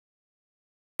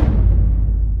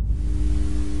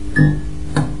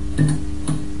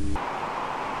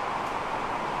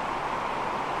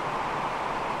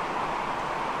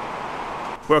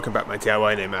Welcome back, my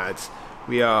DIY nomads.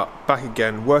 We are back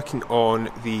again working on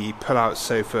the pull-out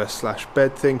sofa slash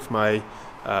bed thing for my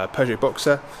Peugeot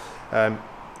Boxer.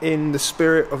 In the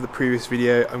spirit of the previous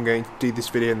video, I'm going to do this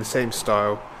video in the same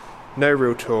style. No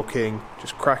real talking,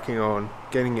 just cracking on,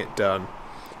 getting it done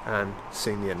and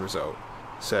seeing the end result.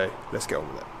 So let's get on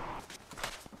with it.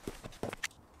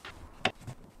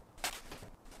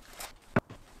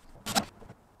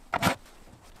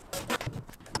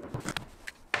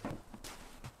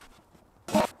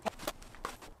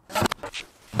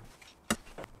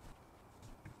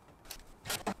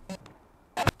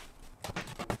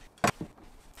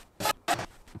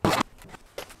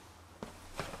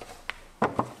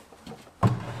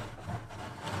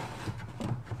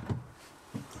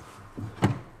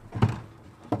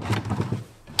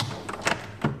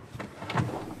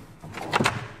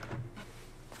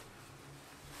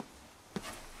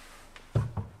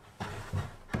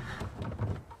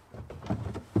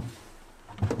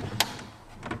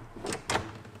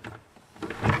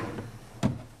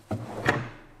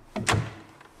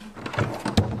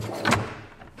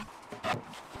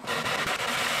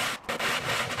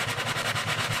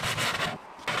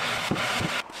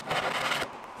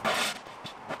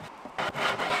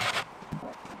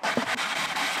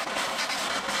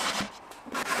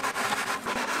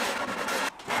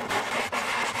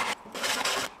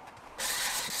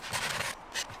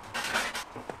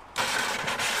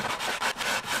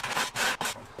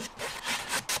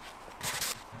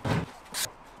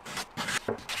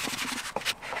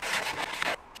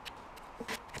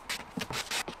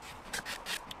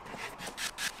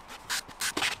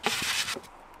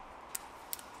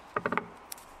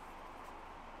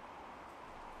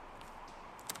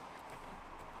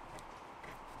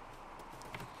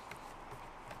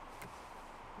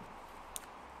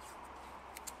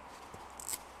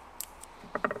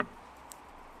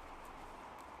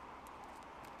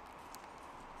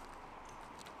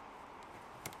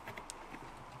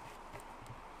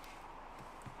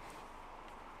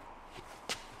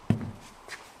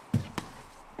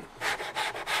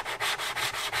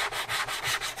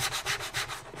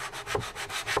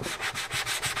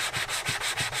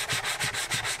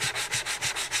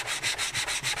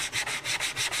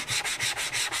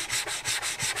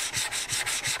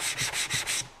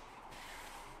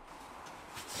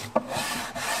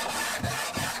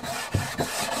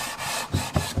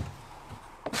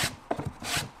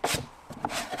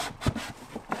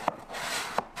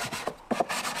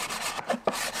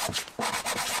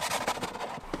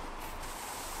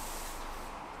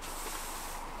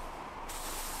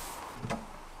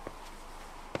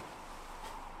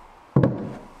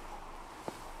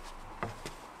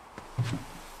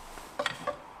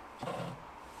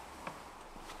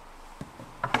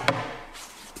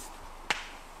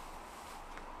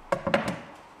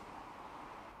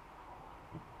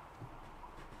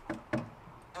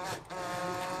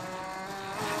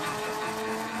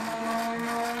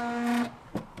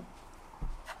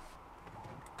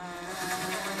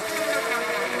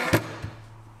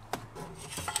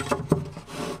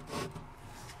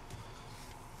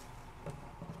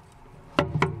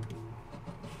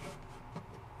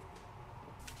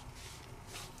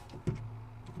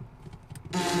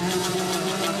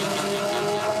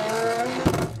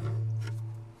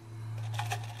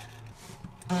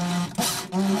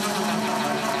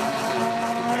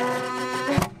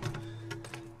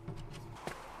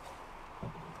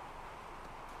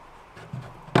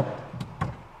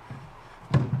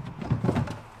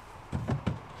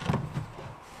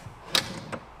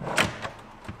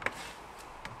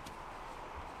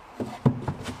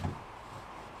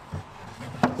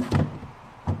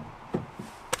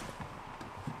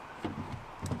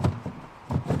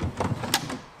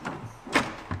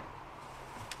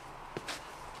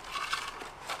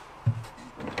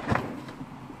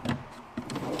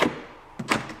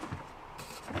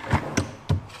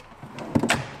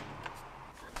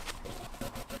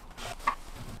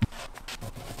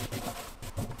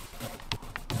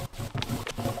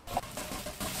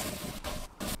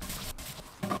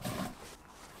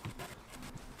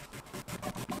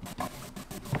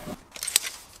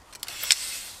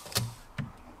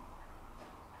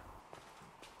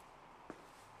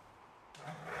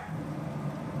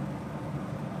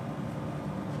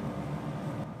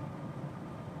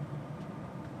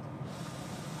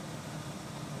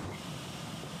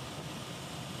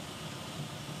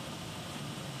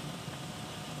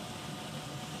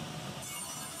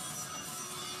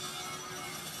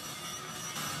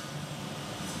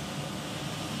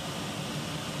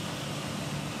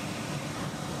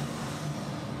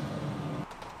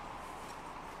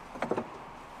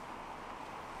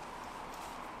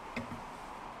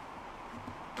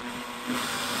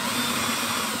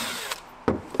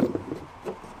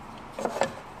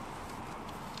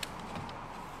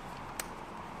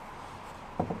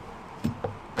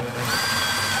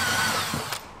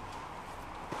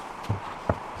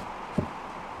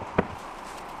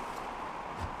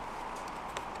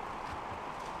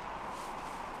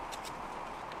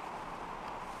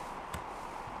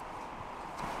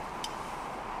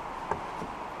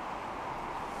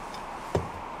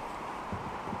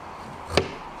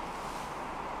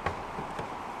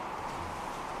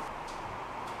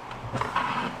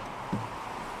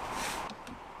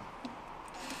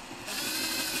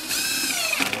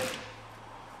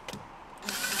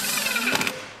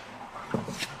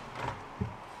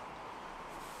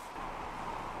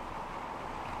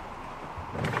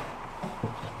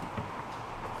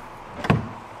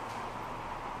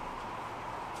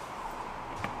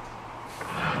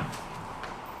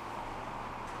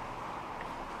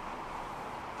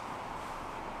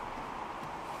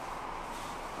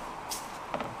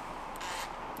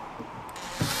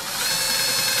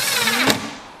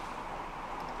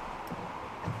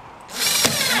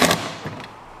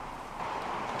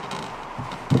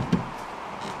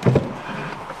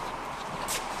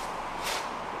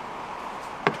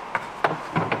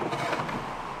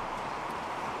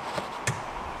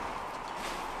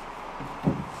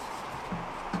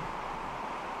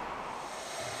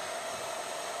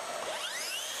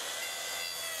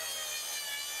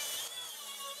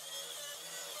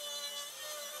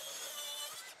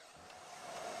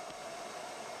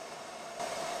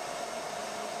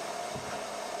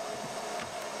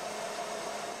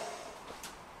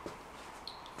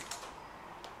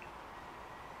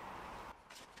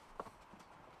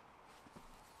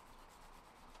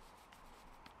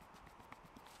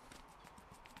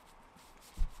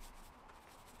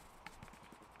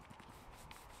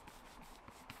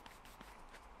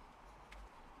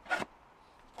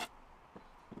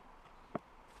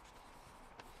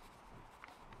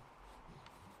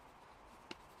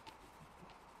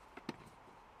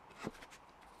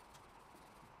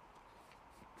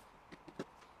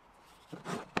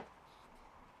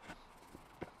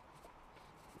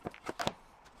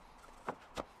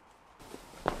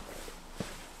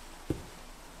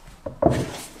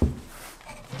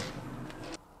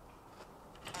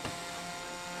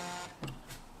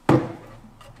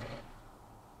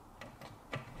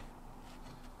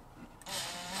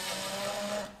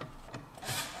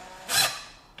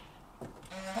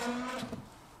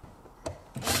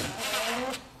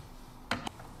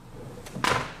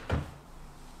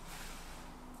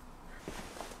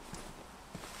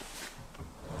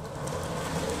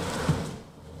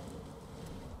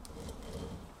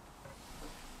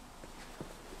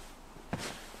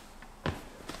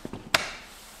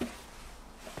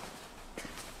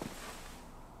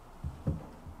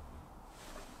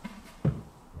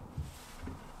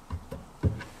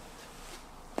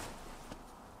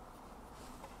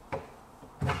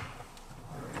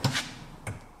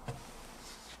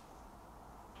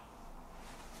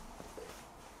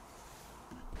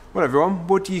 Well everyone,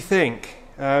 what do you think?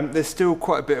 There's still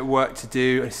quite a bit of work to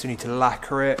do. I still need to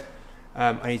lacquer it.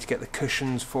 I need to get the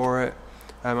cushions for it.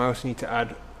 I also need to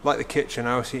add, like the kitchen,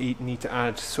 I also need to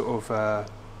add sort of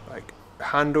like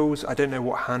handles. I don't know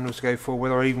what handles to go for,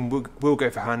 whether I even will go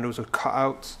for handles or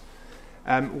cutouts.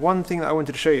 One thing that I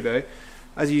wanted to show you though,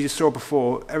 as you just saw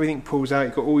before, everything pulls out.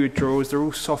 You've got all your drawers, they're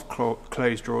all soft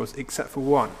closed drawers except for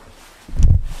one.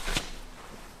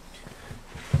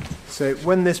 So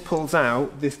when this pulls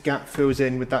out, this gap fills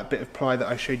in with that bit of ply that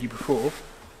I showed you before.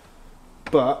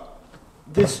 But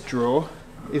this drawer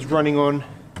is running on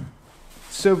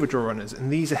silver drawer runners,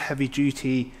 and these are heavy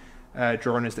duty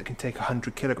drawer runners that can take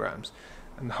 100 kilograms.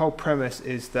 And the whole premise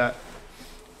is that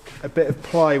a bit of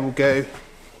ply will go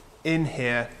in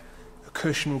here, a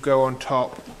cushion will go on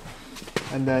top,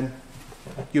 and then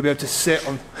you'll be able to sit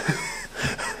on,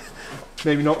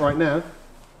 maybe not right now,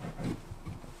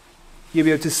 you'll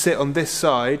be able to sit on this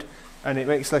side and it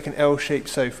makes like an L-shaped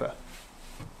sofa.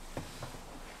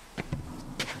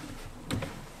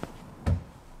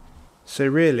 So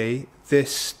really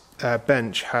this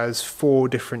bench has 4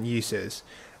 different uses.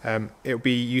 It'll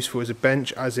be useful as a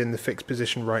bench, as in the fixed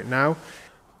position right now.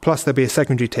 Plus there'll be a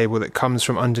secondary table that comes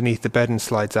from underneath the bed and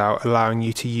slides out, allowing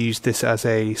you to use this as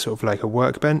a sort of like a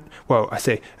workbench. Well, I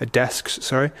say a desk,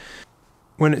 sorry.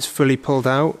 When it's fully pulled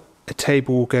out, a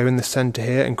table will go in the centre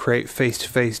here and create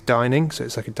face-to-face dining, so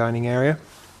it's like a dining area.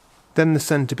 Then the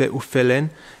centre bit will fill in,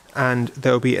 and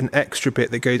there will be an extra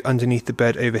bit that goes underneath the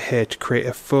bed over here to create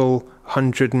a full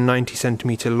 190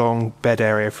 centimetre long bed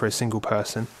area for a single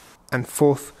person. And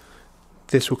fourth,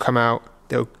 this will come out,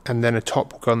 and then a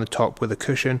top will go on the top with a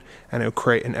cushion, and it will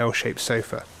create an L-shaped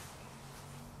sofa.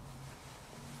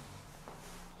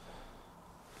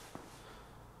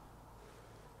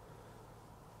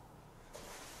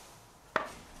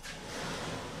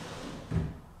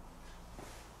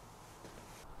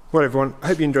 Well everyone, I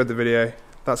hope you enjoyed the video.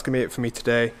 That's going to be it for me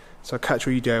today, so I'll catch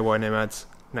all you DIY nomads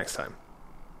next time.